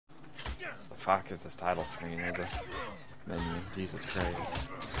fuck is this title screen or the menu? Jesus Christ.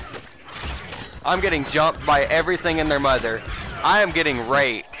 I'm getting jumped by everything and their mother. I am getting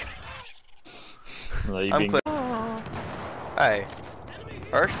raped. Hey,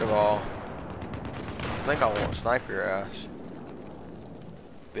 first of all, I think I won't snipe your ass,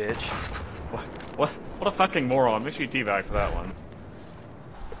 bitch. What a fucking moron. Make sure you teabag for that one.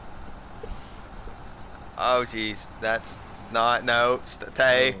 Oh jeez, that's not, no,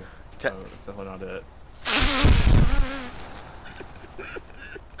 Tay. No, that's definitely not it.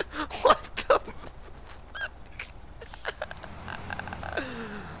 What the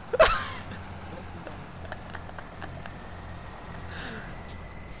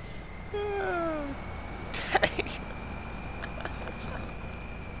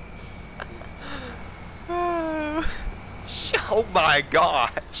Oh my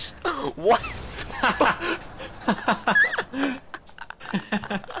gosh! What?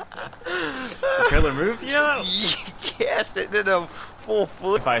 The trailer moved yet? Yes, it did a full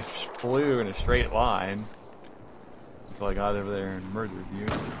flip. If I flew in a straight line until I got over there and murdered you.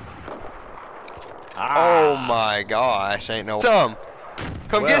 Ah. Oh my gosh, ain't no some.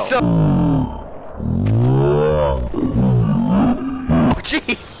 Come get some.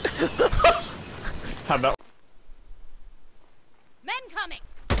 Jeez. How about Men coming.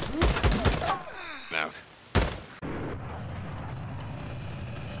 Out.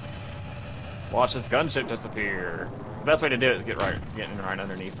 watch this gunship disappear. The best way to do it is getting right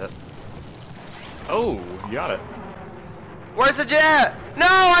underneath it. Oh, you got it. Where's the jet? No,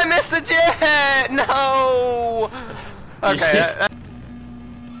 I missed the jet. No. Okay.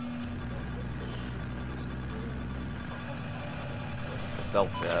 The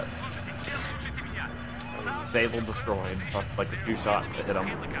stealth jet. Disabled, destroyed. That's like the 2 shots that hit him.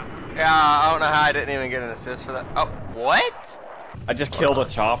 Yeah, I don't know how I didn't even get an assist for that. Oh, what? I just killed a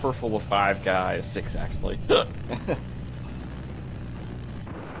chopper full of 5 guys. 6 actually. Hold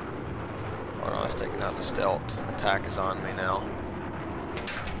on, I was taking out the stealth. Attack is on me now.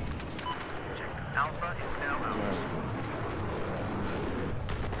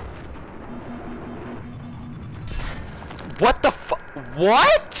 What the fu-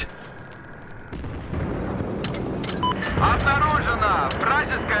 What? Обнаружена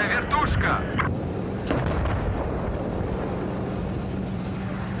вражеская вертушка.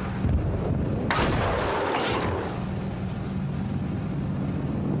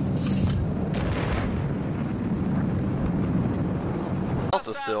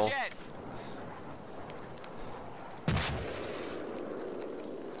 Still.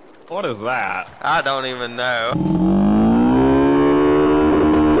 What is that? I don't even know.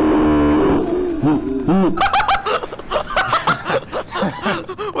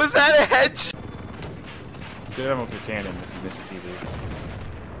 Was that a headshot? Get him with your cannon, Mr. TV.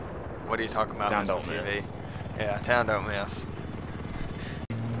 What are you talking about, Town Mr. don't TV? miss. Yeah, town don't miss.